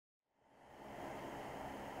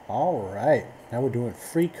All right, now we're doing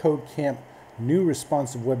freeCodeCamp, new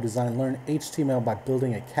responsive web design, learn HTML by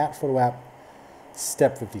building a cat photo app,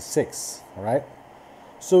 step 56, all right?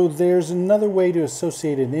 So there's another way to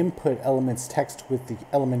associate an input element's text with the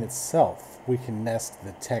element itself. We can nest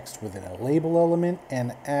the text within a label element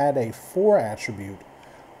and add a for attribute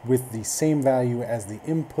with the same value as the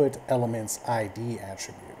input element's ID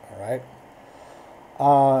attribute, all right?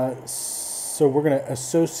 So we're going to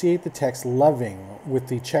associate the text loving with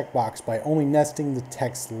the checkbox by only nesting the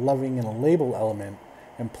text loving in a label element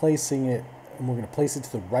and placing it, and we're going to place it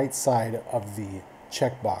to the right side of the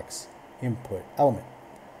checkbox input element.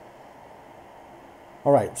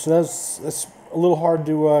 All right, so that's a little hard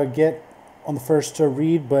to get on the first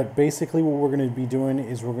read, but basically what we're going to be doing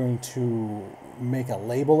is we're going to make a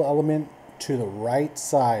label element to the right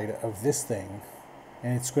side of this thing,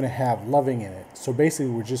 and it's going to have loving in it. So basically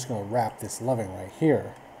we're just going to wrap this loving right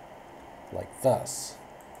here like thus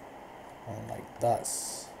and like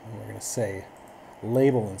thus, and we're going to say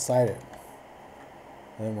label inside it,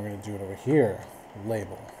 and then we're going to do it over here,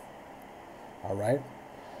 label. All right,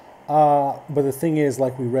 but the thing is,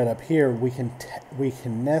 like we read up here, we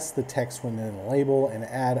can nest the text within a label and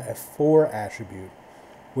add a for attribute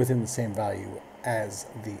within the same value as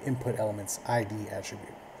the input element's ID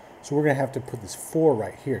attribute. So we're going to have to put this for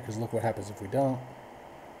right here, because look what happens if we don't.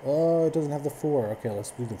 Oh, it doesn't have the for. Okay,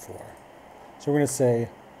 let's do the for. So we're going to say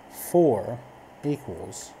for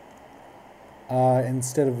equals,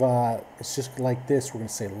 instead of, it's just like this, we're going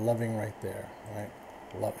to say loving right there, right?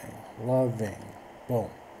 Loving, loving, boom.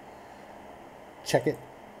 Check it.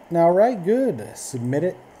 Now, right, good. Submit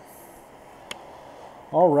it.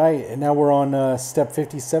 All right, and now we're on step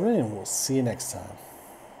 57, and we'll see you next time.